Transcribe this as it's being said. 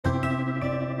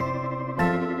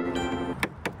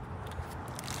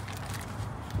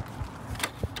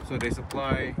So they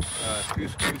supply 2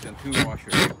 screws and 2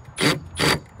 washers.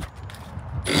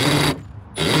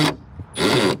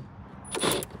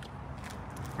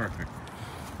 Perfect.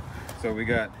 So we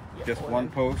got just one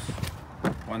post,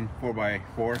 one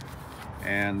 4x4,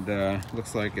 and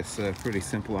looks like it's a pretty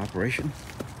simple operation.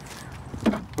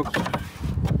 Oops.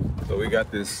 So we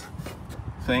got this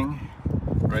thing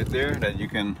right there that you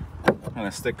can kind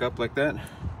of stick up like that,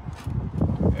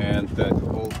 and to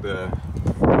hold the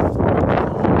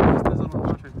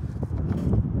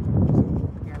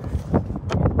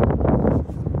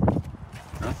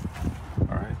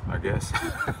Alright, I guess.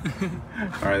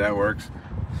 Alright, that works.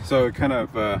 So it kind of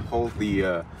hold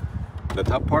the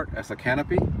top part as a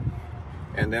canopy,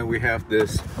 and then we have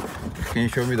this. Can you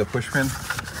show me the push pin?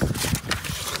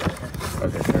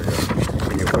 Okay, there we go.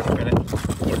 Can you push pin it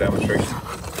for demonstration?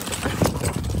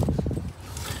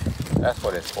 That's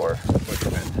what it's for, push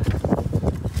pin.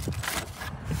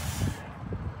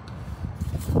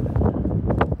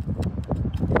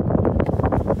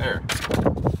 There.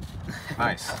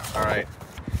 Nice. Alright.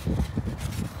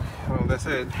 Well, that's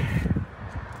it.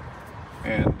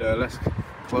 And let's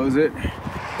close it.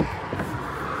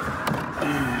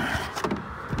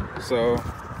 So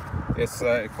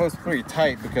it closes pretty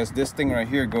tight because this thing right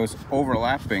here goes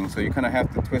overlapping, so you kind of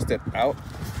have to twist it out,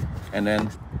 and then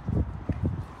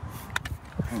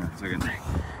hang on a second.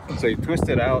 So you twist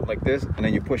it out like this, and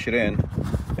then you push it in,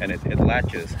 and it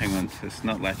latches. Hang on, it's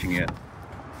not latching yet.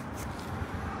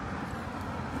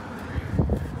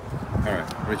 All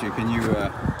right, Richie, can you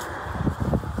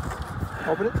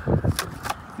open it?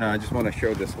 No, I just want to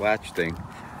show this latch thing.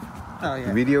 Oh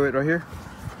yeah. Video it right here.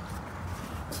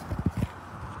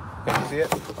 Can you see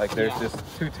it? Like there's just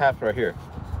 2 taps right here.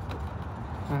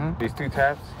 These 2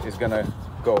 taps is gonna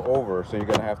go over, so you're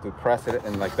gonna have to press it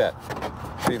in like that.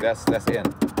 See, that's in.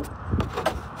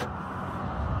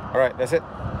 All right, that's it.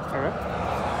 All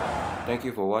right. Thank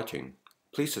you for watching.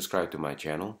 Please subscribe to my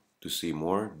channel to see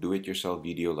more do-it-yourself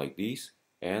video like these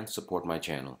and support my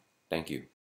channel. Thank you.